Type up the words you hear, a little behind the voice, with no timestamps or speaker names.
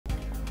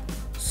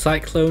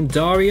Cyclone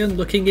Darian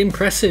looking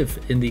impressive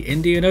in the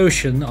Indian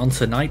Ocean on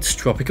tonight's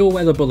tropical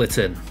weather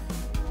bulletin.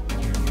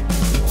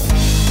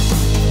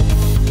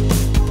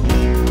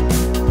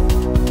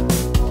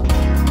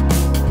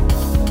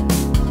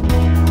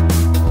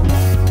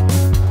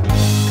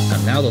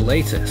 And now the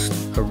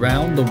latest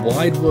around the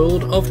wide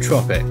world of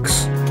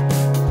tropics.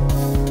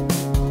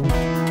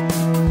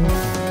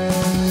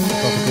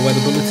 Tropical weather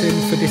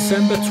bulletin for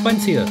December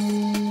 20th.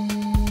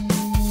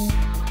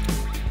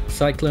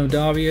 Cyclone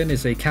Darian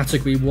is a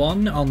Category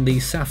 1 on the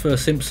Saffir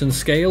Simpson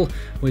Scale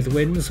with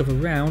winds of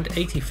around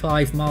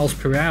 85 miles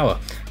per hour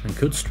and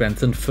could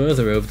strengthen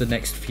further over the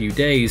next few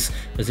days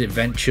as it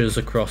ventures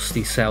across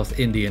the South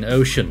Indian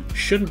Ocean.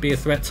 Shouldn't be a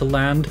threat to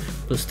land,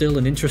 but still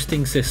an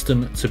interesting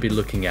system to be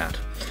looking at.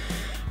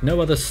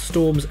 No other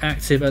storms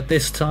active at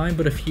this time,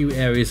 but a few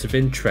areas of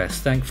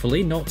interest,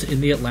 thankfully not in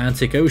the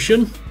Atlantic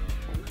Ocean.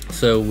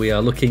 So we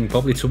are looking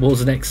probably towards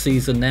the next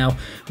season now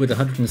with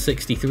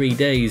 163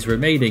 days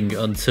remaining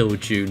until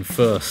June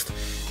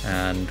 1st.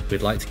 And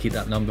we'd like to keep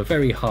that number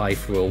very high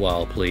for a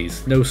while,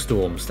 please. No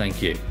storms,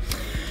 thank you.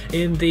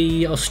 In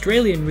the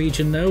Australian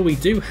region though, we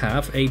do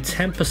have a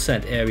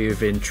 10% area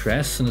of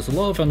interest, and there's a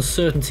lot of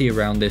uncertainty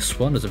around this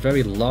one. There's a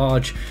very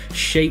large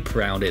shape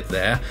around it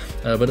there,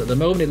 but at the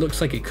moment it looks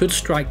like it could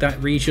strike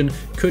that region,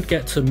 could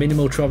get to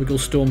minimal tropical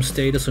storm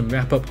status and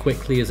wrap up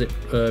quickly as it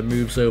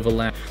moves over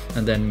land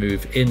and then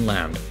move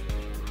inland.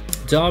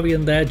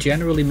 Darian there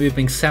generally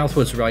moving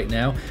southwards right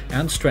now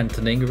and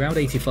strengthening around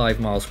 85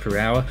 miles per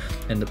hour,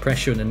 and the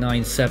pressure in the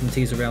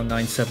 970s around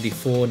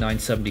 974,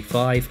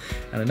 975,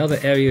 and another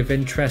area of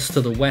interest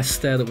to the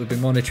west there that we've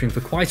been monitoring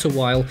for quite a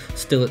while,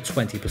 still at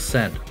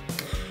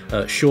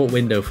 20%. Short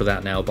window for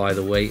that now, by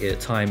the way,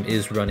 time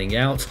is running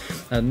out.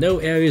 No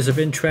areas of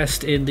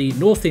interest in the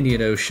North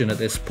Indian Ocean at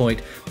this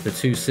point. The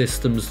two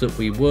systems that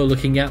we were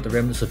looking at, the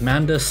remnants of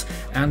Mandus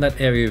and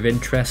that area of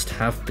interest,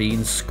 have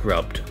been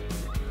scrubbed.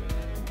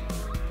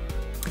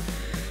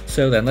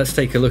 So then let's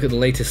take a look at the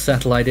latest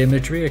satellite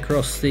imagery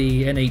across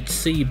the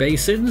NHC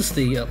basins.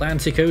 The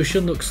Atlantic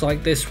Ocean looks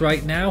like this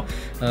right now.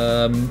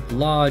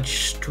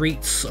 Large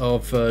streets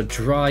of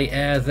dry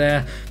air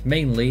there,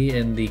 mainly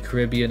in the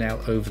Caribbean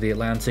out over the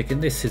Atlantic,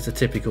 and this is a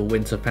typical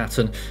winter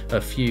pattern. A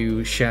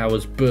few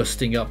showers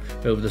bursting up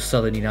over the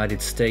southern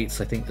United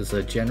States. I think there's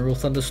a general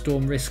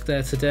thunderstorm risk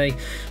there today.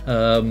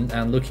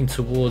 And looking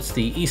towards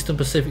the eastern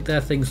Pacific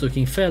there, things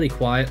looking fairly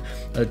quiet.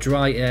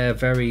 Dry air,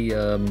 very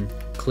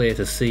clear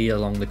to see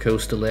along the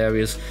coastal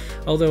areas,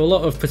 although a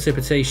lot of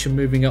precipitation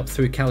moving up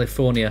through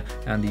California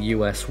and the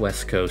US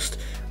west coast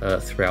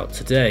throughout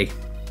today.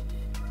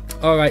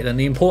 Alright then,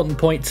 the important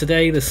point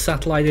today, the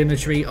satellite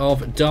imagery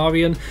of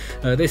Darian.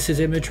 This is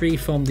imagery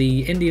from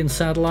the Indian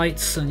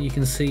satellites, and you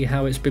can see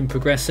how it's been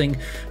progressing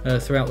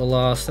throughout the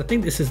last, I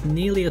think this is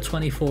nearly a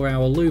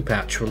 24-hour loop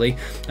actually,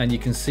 and you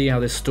can see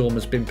how this storm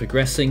has been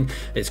progressing.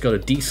 It's got a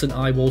decent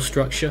eyewall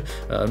structure.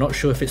 I'm not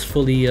sure if it's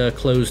fully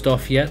closed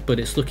off yet,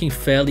 but it's looking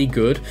fairly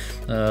good,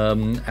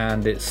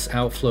 and its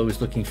outflow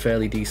is looking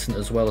fairly decent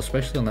as well,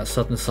 especially on that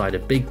southern side, a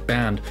big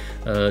band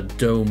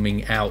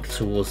doming out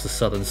towards the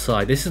southern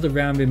side. This is the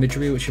RAM image,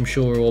 which I'm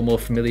sure we're all more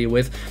familiar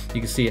with. You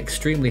can see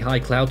extremely high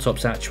cloud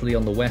tops actually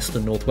on the west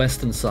and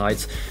northwestern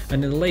sides,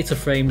 and in the later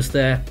frames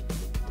there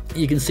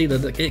you can see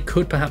that it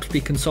could perhaps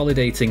be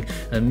consolidating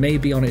and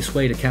maybe on its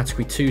way to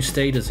Category 2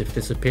 status if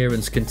this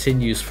appearance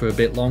continues for a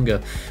bit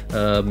longer.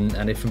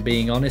 And if I'm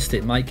being honest,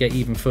 it might get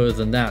even further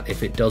than that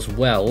if it does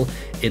well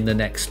in the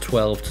next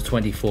 12 to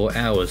 24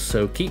 hours.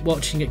 So keep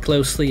watching it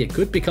closely. It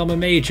could become a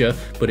major,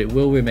 but it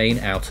will remain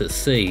out at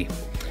sea.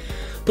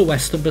 The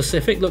Western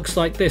Pacific looks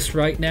like this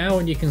right now,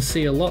 and you can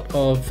see a lot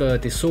of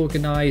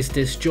disorganized,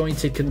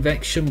 disjointed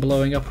convection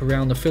blowing up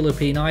around the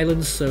Philippine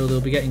Islands, so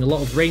they'll be getting a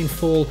lot of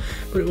rainfall,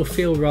 but it will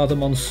feel rather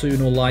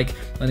monsoonal-like,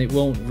 and it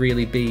won't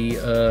really be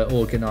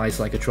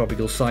organized like a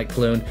tropical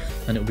cyclone,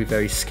 and it will be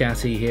very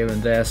scatty here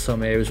and there.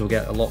 Some areas will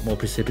get a lot more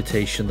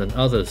precipitation than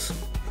others.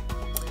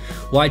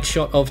 Wide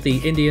shot of the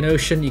Indian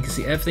Ocean, you can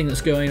see everything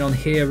that's going on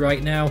here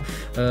right now.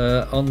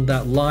 On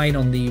that line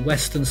on the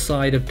western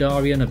side of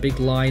Darian, a big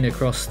line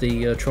across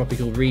the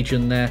tropical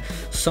region there.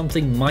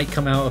 Something might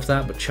come out of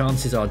that, but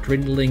chances are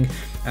dwindling,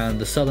 and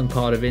the southern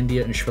part of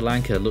India and Sri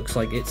Lanka looks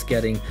like it's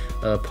getting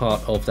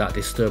part of that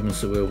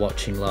disturbance that we were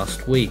watching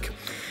last week.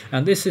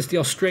 And this is the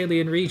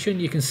Australian region.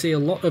 You can see a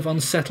lot of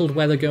unsettled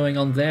weather going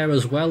on there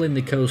as well in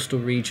the coastal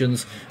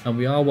regions, and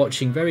we are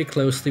watching very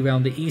closely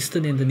around the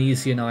eastern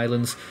Indonesian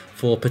islands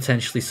for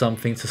potentially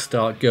something to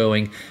start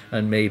going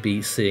and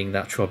maybe seeing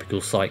that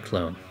tropical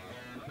cyclone.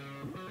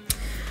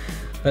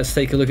 Let's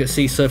take a look at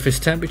sea surface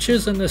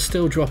temperatures, and they're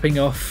still dropping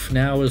off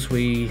now as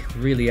we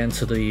really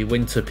enter the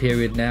winter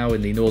period now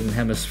in the northern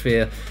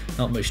hemisphere.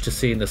 Not much to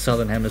see in the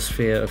southern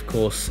hemisphere, of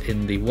course,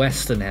 in the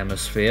western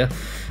hemisphere.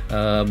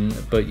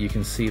 But you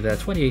can see there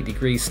 28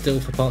 degrees still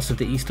for parts of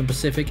the eastern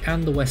Pacific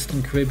and the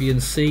western Caribbean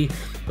Sea,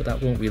 but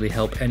that won't really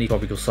help any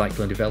tropical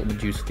cyclone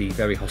development due to the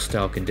very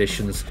hostile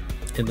conditions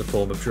in the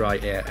form of dry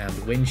air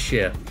and wind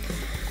shear.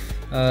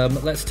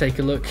 Let's take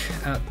a look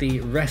at the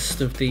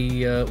rest of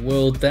the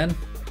world then.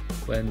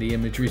 when the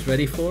imagery is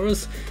ready for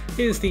us.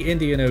 Here's the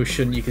Indian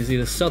Ocean. You can see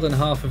the southern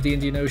half of the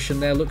Indian Ocean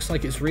there. Looks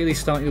like it's really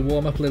starting to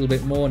warm up a little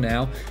bit more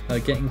now,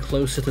 getting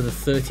closer to the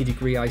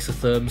 30-degree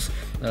isotherms.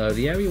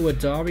 The area where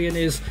Darian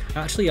is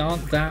actually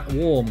aren't that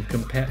warm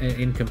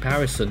in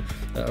comparison.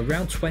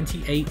 Around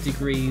 28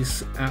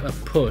 degrees at a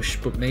push,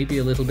 but maybe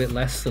a little bit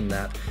less than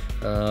that.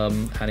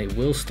 And it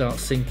will start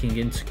sinking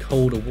into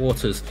colder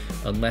waters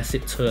unless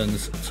it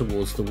turns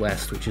towards the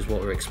west, which is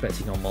what we're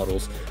expecting on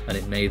models, and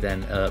it may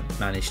then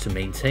manage to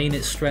maintain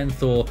its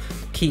strength or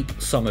keep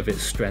some of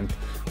its strength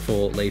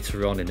for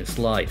later on in its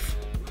life.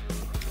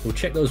 We'll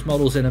check those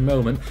models in a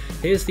moment.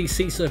 Here's the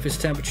sea surface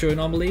temperature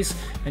anomalies,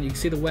 and you can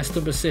see the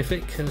Western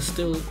Pacific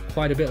still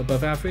quite a bit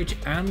above average,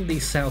 and the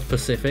South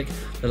Pacific.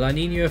 The La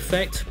Nina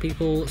effect,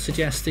 people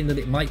suggesting that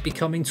it might be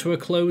coming to a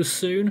close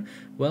soon.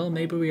 Well,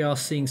 maybe we are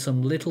seeing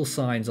some little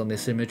signs on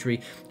this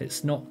imagery.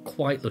 It's not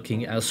quite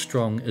looking as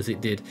strong as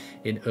it did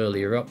in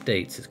earlier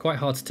updates. It's quite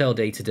hard to tell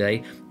day to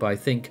day, but I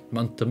think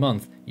month to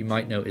month you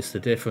might notice the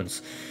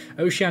difference.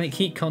 Oceanic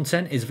heat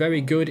content is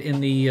very good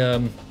in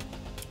the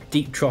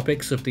deep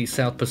tropics of the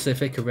South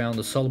Pacific around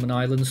the Solomon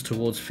Islands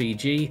towards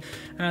Fiji,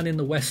 and in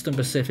the Western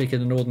Pacific in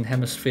the Northern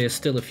Hemisphere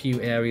still a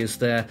few areas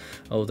there,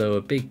 although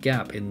a big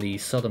gap in the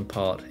southern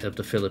part of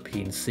the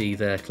Philippine Sea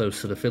there close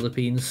to the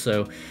Philippines,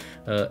 so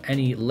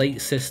any late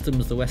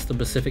systems the Western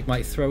Pacific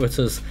might throw at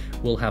us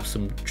will have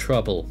some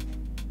trouble.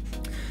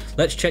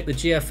 Let's check the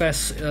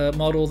GFS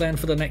model then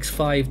for the next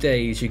 5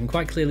 days. You can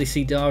quite clearly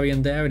see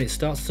Darian there, and it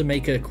starts to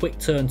make a quick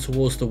turn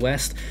towards the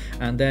west,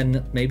 and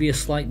then maybe a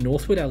slight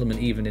northward element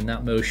even in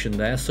that motion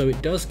there, so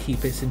it does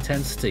keep its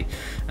intensity,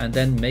 and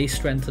then may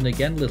strengthen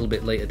again a little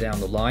bit later down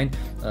the line,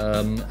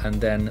 and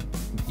then,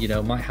 you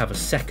know, might have a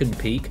second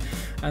peak.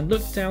 And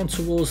look down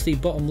towards the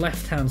bottom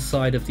left hand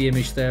side of the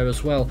image there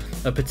as well.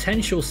 A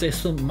potential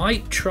system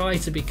might try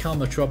to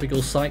become a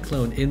tropical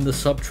cyclone in the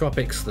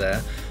subtropics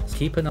there. So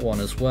keep an eye on one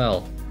as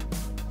well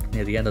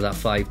near the end of that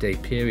 5-day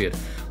period.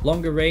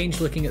 Longer range,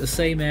 looking at the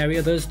same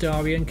area, there's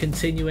Darian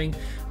continuing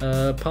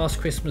past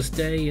Christmas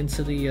Day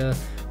into the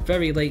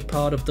very late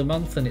part of the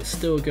month, and it's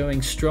still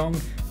going strong,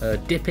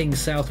 dipping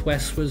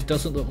southwestwards.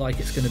 Doesn't look like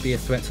it's going to be a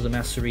threat to the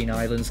Mascarene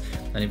Islands,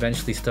 and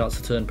eventually starts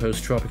to turn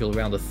post-tropical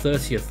around the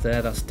 30th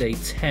there. That's day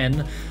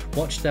 10.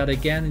 Watch that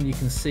again, and you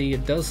can see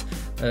it does,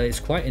 it's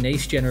quite an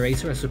ace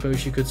generator, I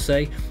suppose you could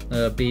say,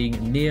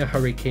 being near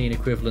hurricane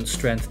equivalent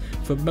strength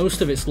for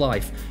most of its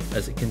life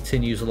as it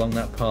continues along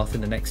that path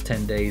in the next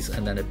 10 days,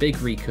 and then a big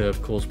recurve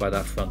caused by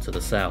that front to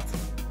the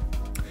south.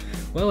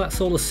 Well,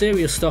 that's all the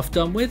serious stuff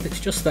done with.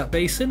 It's just that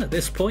basin. At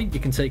this point, you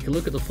can take a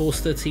look at the Force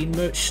 13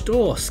 merch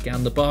store,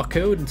 scan the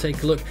barcode, and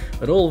take a look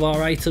at all of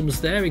our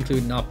items there,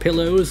 including our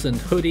pillows and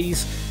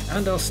hoodies,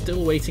 and are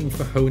still waiting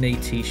for Hone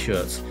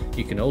t-shirts.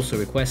 You can also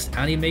request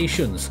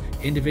animations,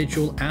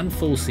 individual and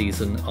full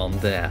season, on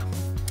there.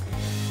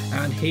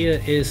 And here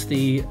is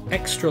the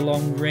extra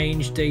long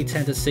range day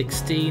 10 to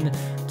 16.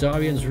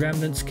 Darian's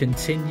remnants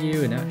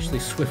continue and actually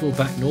swivel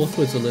back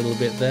northwards a little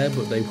bit there,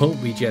 but they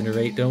won't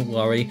regenerate, don't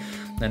worry.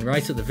 Then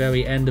right at the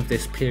very end of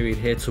this period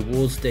here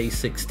towards day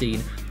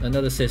 16,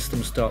 another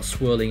system starts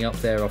swirling up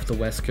there off the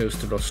west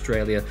coast of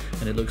Australia,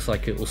 and it looks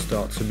like it will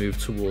start to move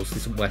towards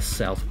this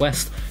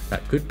west-southwest.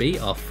 That could be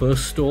our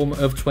first storm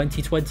of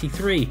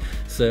 2023,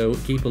 so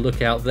keep a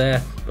lookout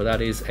there, but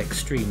that is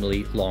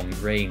extremely long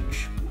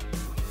range.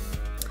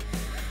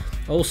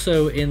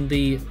 Also in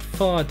the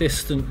far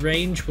distant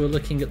range, we're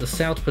looking at the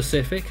South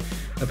Pacific,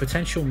 a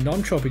potential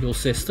non-tropical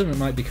system. It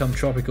might become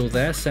tropical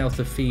there south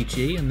of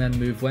Fiji and then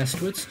move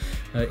westwards.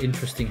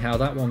 Interesting how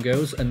that one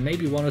goes, and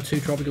maybe one or two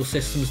tropical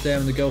systems there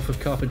in the Gulf of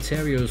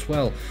Carpentario as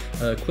well.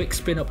 Quick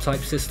spin-up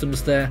type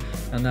systems there,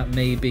 and that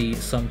may be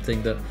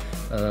something that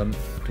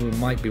we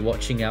might be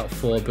watching out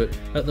for, but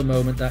at the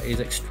moment that is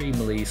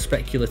extremely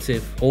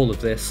speculative, all of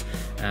this,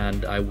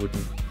 and I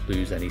wouldn't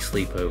lose any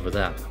sleep over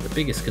that. The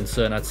biggest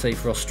concern I'd say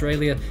for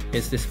Australia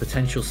is this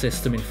potential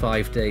system in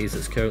 5 days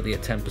that's currently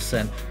at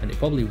 10%, and it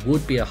probably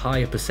would be a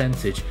higher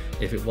percentage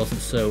if it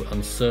wasn't so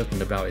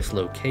uncertain about its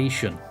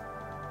location.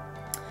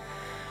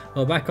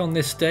 Well, back on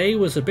this day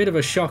was a bit of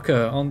a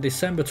shocker. On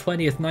December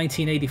 20th,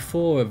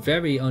 1984, a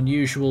very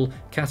unusual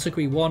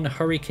Category 1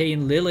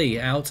 Hurricane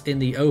Lily out in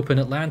the open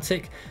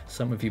Atlantic.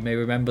 Some of you may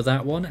remember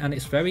that one, and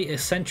its very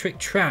eccentric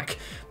track,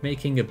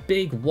 making a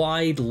big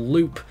wide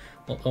loop,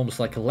 almost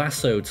like a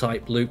lasso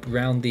type loop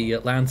around the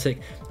Atlantic,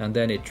 and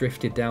then it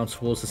drifted down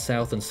towards the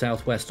south and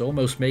southwest,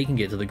 almost making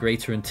it to the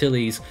Greater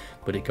Antilles,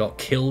 but it got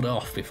killed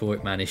off before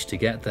it managed to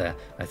get there.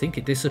 I think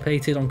it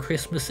dissipated on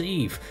Christmas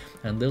Eve,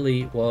 and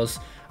Lily was,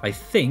 I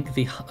think,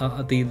 the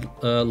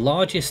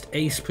largest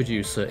ace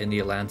producer in the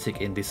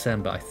Atlantic in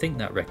December. I think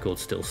that record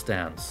still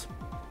stands.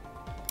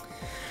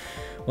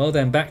 Well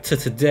then, back to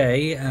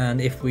today, and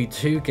if we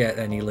do get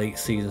any late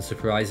season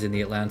surprises in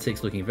the Atlantic,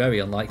 it's looking very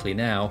unlikely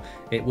now,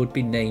 it would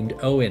be named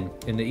Owen.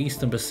 In the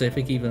Eastern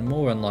Pacific, even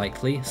more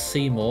unlikely,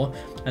 Seymour,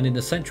 and in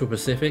the Central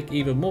Pacific,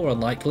 even more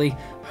unlikely,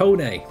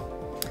 Hone.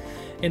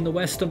 In the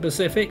Western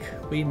Pacific,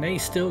 we may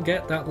still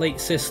get that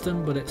late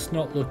system, but it's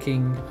not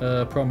looking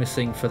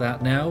promising for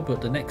that now.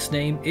 But the next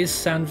name is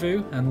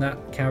Sanvu, and that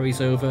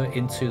carries over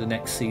into the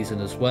next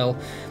season as well.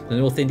 The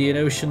North Indian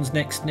Ocean's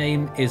next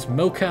name is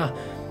Mocha,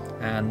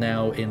 and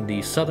now in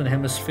the Southern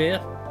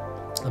Hemisphere,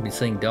 I've been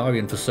saying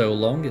Darian for so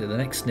long, the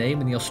next name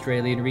in the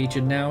Australian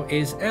region now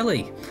is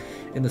Ellie.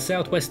 In the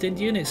Southwest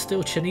Indian, it's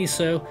still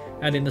Chaniso,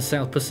 and in the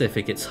South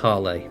Pacific, it's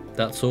Harley.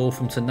 That's all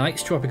from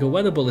tonight's Tropical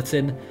Weather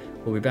Bulletin.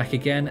 We'll be back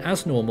again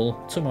as normal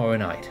tomorrow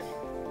night.